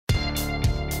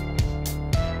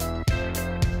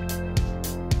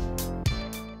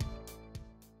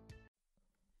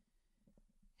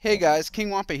Hey guys,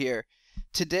 King Wampa here.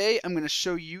 Today I'm going to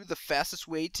show you the fastest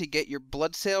way to get your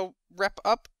Bloodsail rep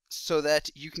up so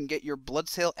that you can get your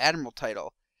Bloodsail Admiral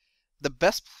title. The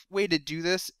best way to do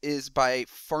this is by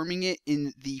farming it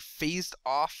in the phased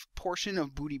off portion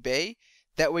of Booty Bay.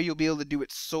 That way you'll be able to do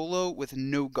it solo with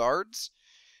no guards.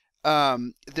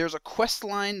 There's a quest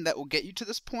line that will get you to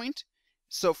this point.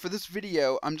 So for this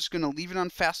video, I'm just going to leave it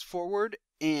on fast forward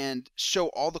and show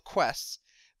all the quests.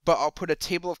 But I'll put a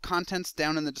table of contents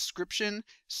down in the description,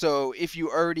 so if you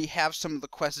already have some of the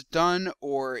quests done,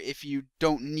 or if you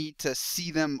don't need to see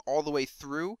them all the way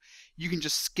through, you can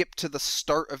just skip to the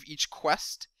start of each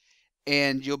quest,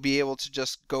 and you'll be able to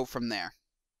just go from there.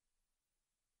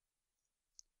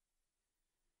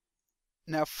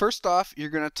 Now, first off, you're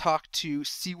going to talk to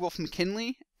Seawolf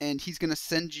MacKinley, and he's going to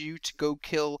send you to go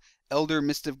kill Elder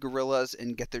Mistive Gorillas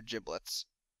and get their giblets.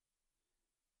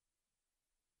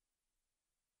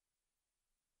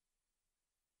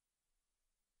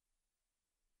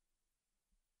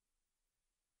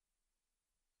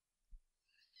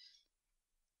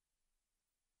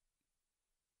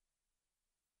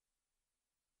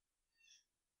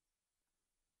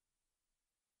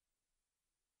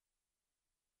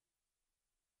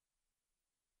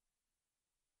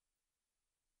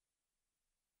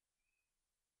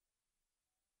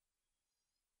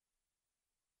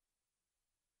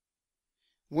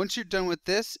 Once you're done with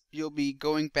this, you'll be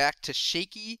going back to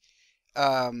Shaky.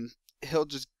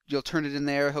 You'll turn it in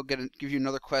there. He'll give you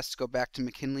another quest to go back to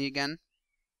MacKinley again.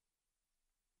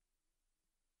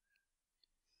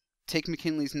 Take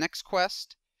MacKinley's next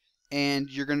quest, and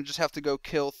you're going to just have to go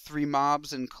kill 3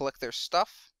 mobs and collect their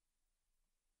stuff.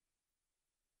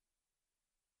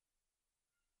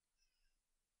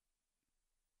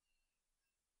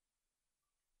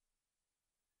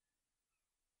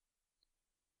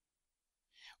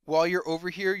 While you're over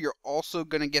here, you're also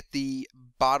going to get the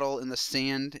bottle in the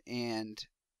sand and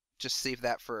just save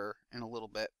that for in a little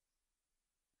bit.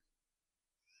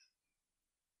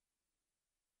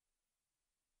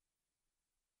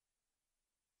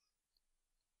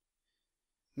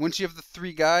 Once you have the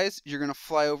 3 guys, you're going to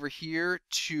fly over here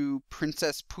to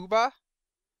Princess Poobah,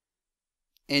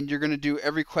 and you're going to do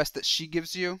every quest that she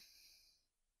gives you.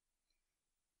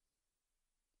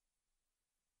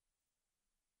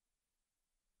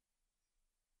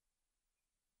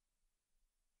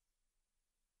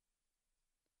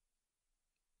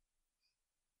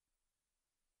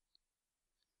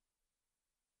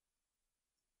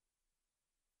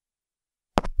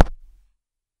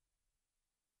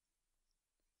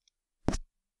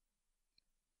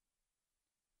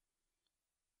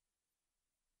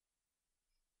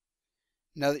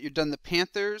 Now that you're done the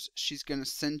Panthers, she's going to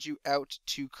send you out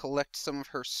to collect some of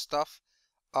her stuff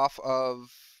off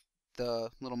of the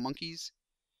little monkeys.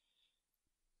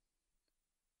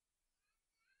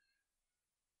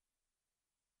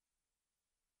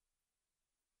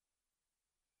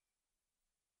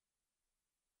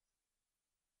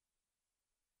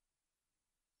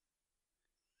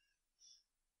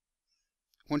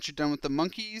 Once you're done with the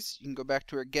monkeys, you can go back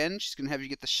to her again. She's going to have you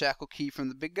get the shackle key from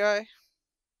the big guy.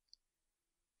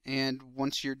 And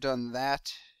once you're done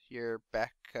that, you're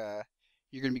back.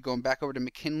 You're going to be going back over to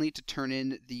MacKinley to turn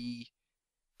in the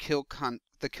kill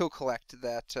collect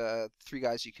that 3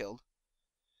 guys you killed.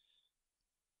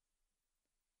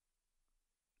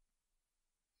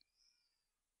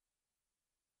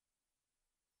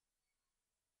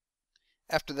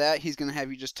 After that, he's going to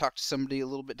have you just talk to somebody a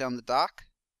little bit down the dock.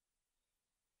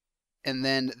 And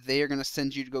then they are going to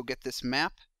send you to go get this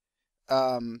map.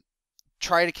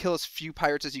 Try to kill as few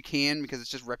pirates as you can, because it's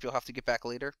just rep you'll have to get back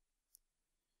later.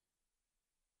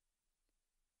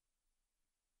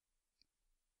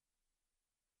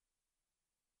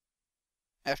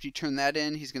 After you turn that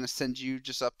in, he's going to send you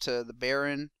just up to the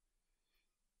Baron.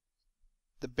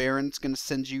 The Baron's going to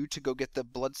send you to go get the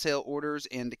Bloodsail orders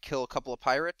and to kill a couple of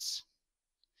pirates.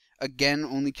 Again,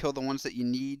 only kill the ones that you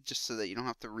need, just so that you don't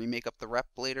have to remake up the rep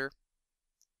later.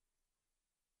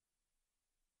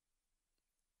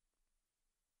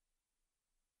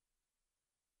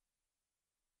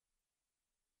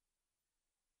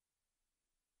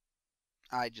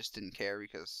 I just didn't care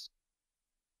because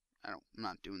I'm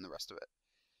not doing the rest of it.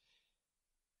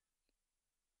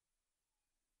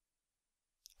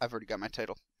 I've already got my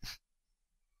title.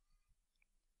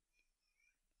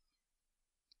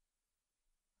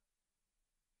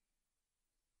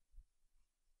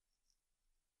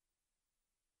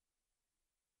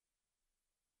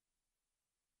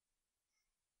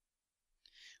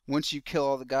 Once you kill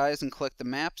all the guys and collect the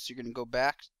maps, you're going to go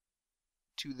back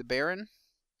to the Baron.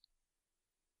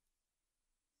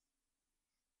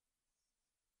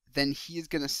 then he is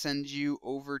going to send you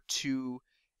over to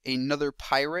another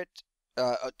pirate,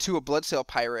 to a Bloodsail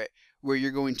pirate, where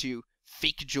you're going to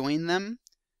fake join them.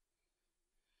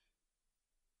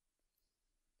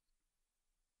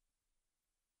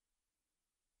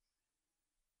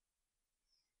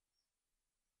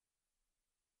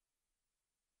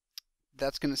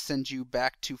 That's going to send you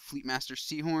back to Fleetmaster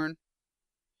Seahorn.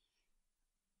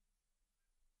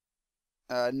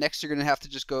 Next, you're going to have to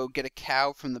just go get a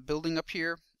cow from the building up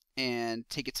here and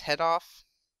take its head off.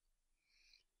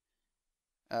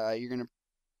 You're going to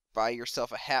buy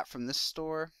yourself a hat from this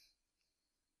store.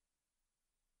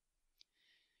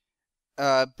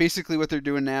 Basically what they're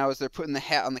doing now is they're putting the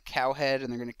hat on the cow head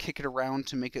and they're going to kick it around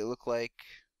to make it look like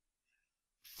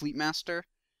Fleetmaster.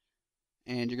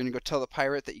 And you're going to go tell the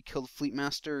pirate that you killed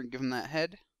Fleetmaster and give him that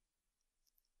head.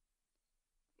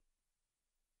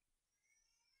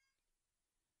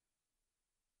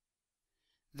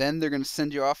 Then they're going to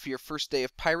send you off for your first day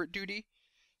of pirate duty.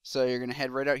 So you're going to head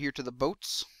right out here to the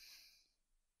boats.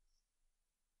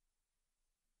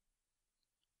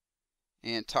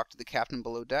 And talk to the captain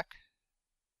below deck.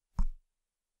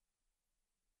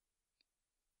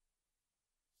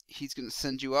 He's going to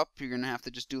send you up. You're going to have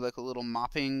to just do like a little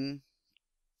mopping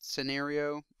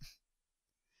scenario.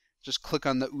 Just click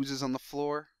on the oozes on the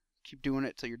floor. Keep doing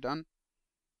it till you're done.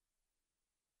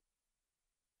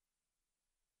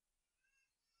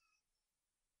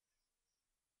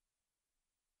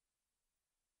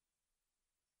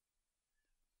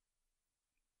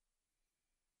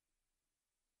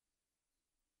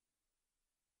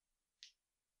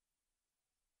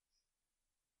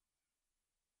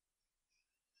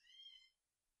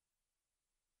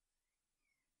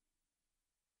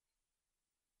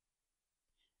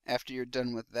 After you're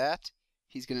done with that,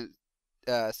 he's going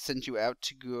to send you out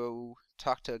to go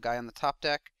talk to a guy on the top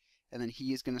deck, and then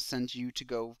he is going to send you to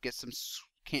go get some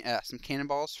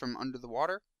cannonballs from under the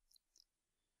water.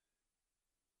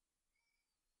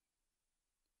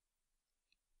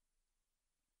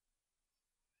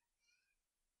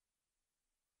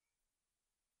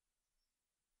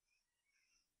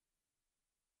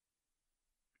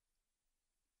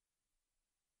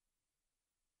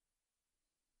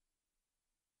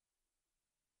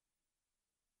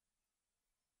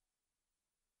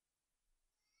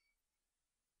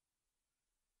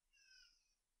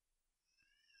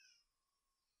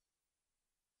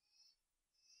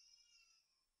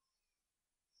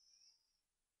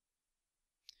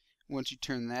 Once you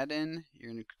turn that in, you're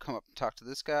going to come up and talk to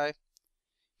this guy.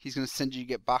 He's going to send you to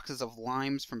get boxes of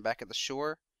limes from back at the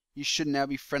shore. You should now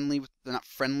be friendly with, not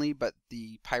friendly, but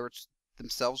the pirates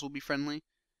themselves will be friendly.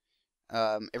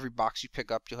 Every box you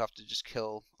pick up, you'll have to just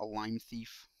kill a lime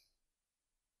thief.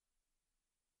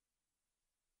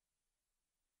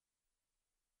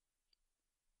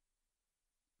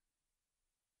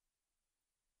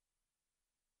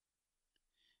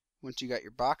 Once you got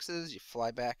your boxes, you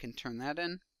fly back and turn that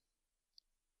in.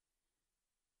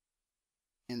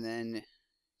 And then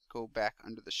go back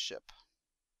under the ship.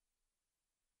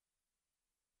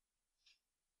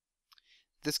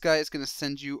 This guy is going to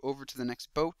send you over to the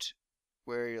next boat,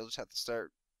 where you'll just have to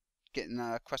start getting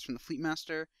a quest from the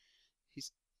Fleetmaster.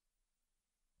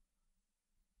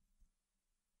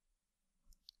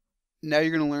 Now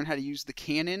you're going to learn how to use the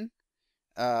cannon.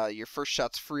 Your first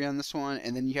shot's free on this one,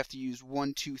 and then you have to use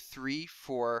 1, 2, 3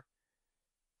 for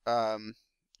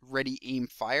ready, aim,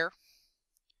 fire.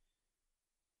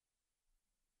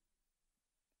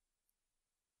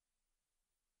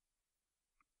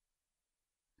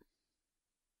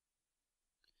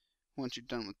 Once you're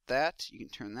done with that, you can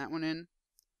turn that one in.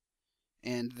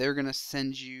 And they're going to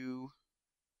send you,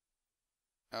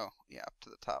 oh, yeah, up to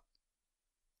the top.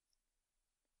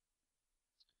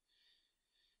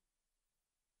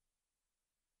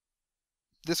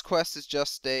 This quest is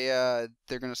just a,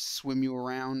 they're going to swim you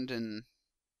around, and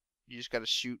you just got to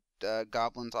shoot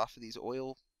goblins off of these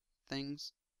oil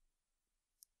things.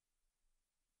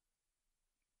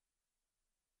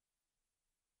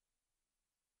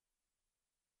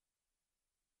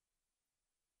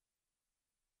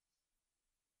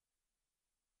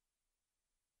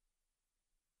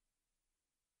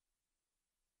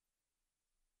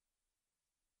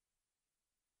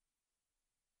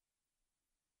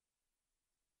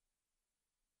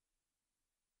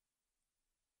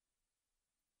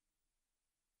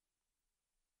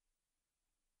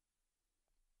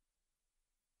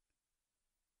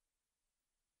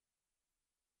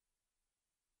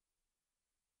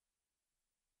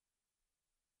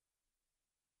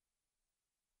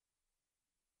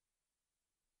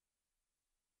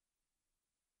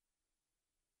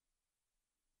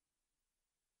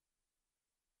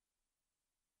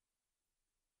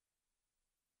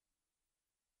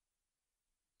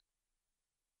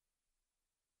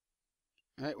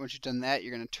 Alright, once you've done that,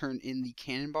 you're going to turn in the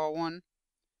cannonball one.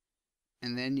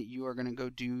 And then you are going to go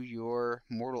do your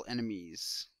mortal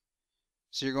enemies.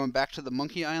 So you're going back to the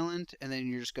monkey island, and then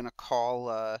you're just going to call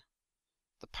the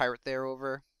pirate there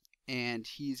over. And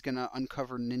he's going to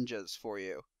uncover ninjas for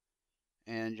you.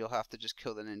 And you'll have to just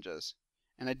kill the ninjas.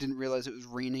 And I didn't realize it was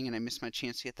raining, and I missed my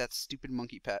chance to get that stupid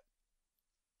monkey pet.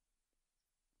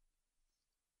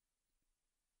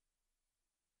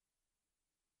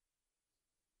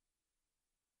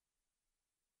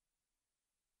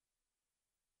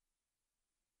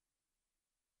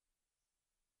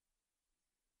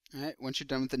 Alright, once you're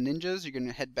done with the ninjas, you're going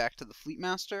to head back to the Fleet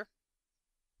Master.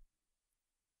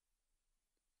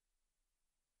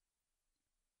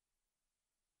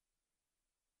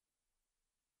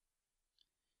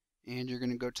 And you're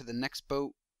going to go to the next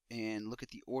boat and look at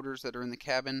the orders that are in the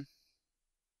cabin.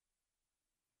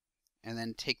 And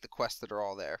then take the quests that are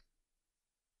all there.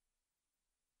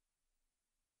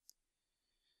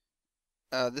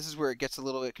 This is where it gets a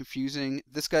little bit confusing.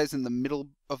 This guy's in the middle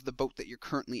of the boat that you're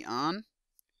currently on.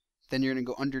 Then you're going to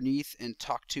go underneath and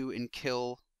talk to and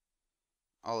kill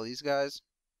all of these guys.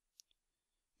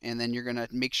 And then you're going to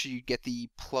make sure you get the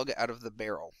plug out of the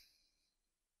barrel.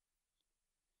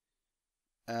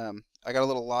 I got a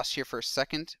little lost here for a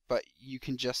second, but you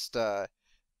can just...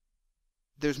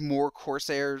 there's more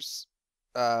Corsairs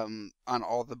on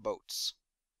all the boats.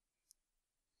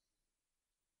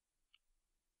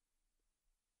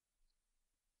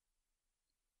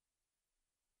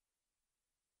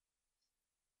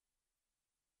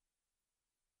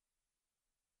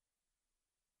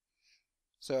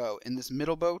 So in this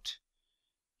middle boat,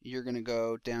 you're going to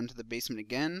go down to the basement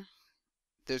again.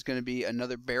 There's going to be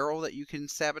another barrel that you can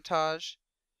sabotage.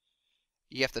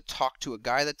 You have to talk to a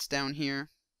guy that's down here.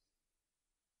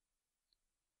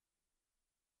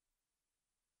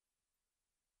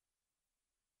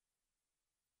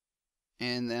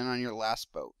 And then on your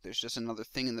last boat, there's just another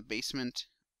thing in the basement.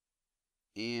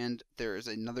 And there is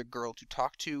another girl to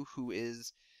talk to who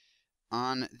is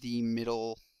on the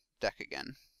middle deck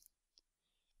again.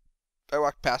 I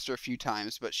walked past her a few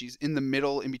times, but she's in the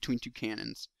middle in between two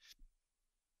cannons.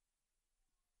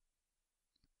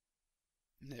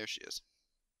 There she is.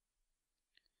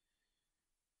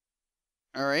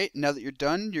 Alright, now that you're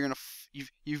done, you're gonna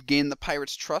you've gained the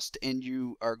pirate's trust, and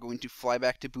you are going to fly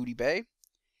back to Booty Bay.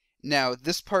 Now,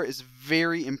 this part is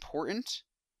very important.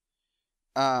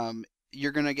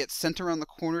 You're gonna get sent around the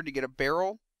corner to get a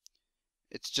barrel.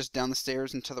 It's just down the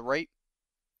stairs and to the right.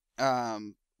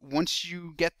 Once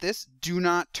you get this, do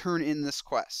not turn in this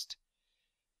quest.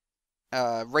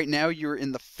 Right now, you're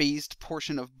in the phased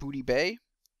portion of Booty Bay,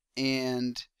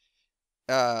 and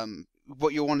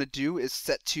what you'll want to do is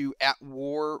set to at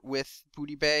war with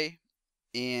Booty Bay,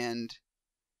 and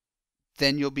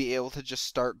then you'll be able to just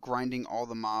start grinding all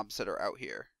the mobs that are out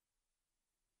here.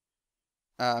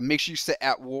 Make sure you set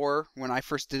at war. When I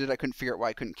first did it, I couldn't figure out why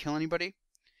I couldn't kill anybody.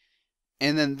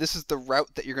 And then this is the route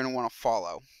that you're going to want to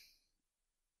follow.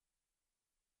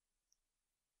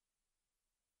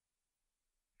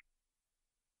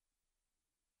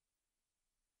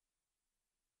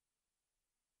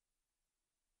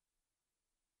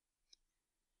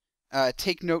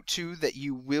 Take note, too, that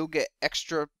you will get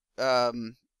extra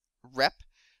rep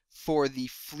for the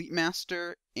Fleet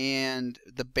Master and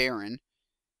the Baron.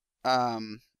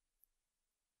 And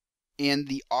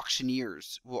the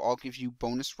Auctioneers will all give you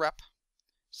bonus rep.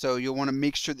 So you'll want to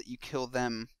make sure that you kill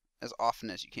them as often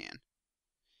as you can.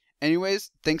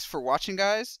 Anyways, thanks for watching,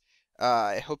 guys.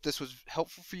 I hope this was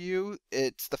helpful for you.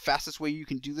 It's the fastest way you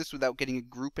can do this without getting a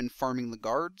group and farming the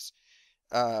guards.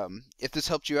 If this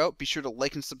helped you out, be sure to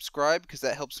like and subscribe, because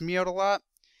that helps me out a lot.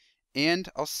 And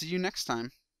I'll see you next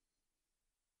time.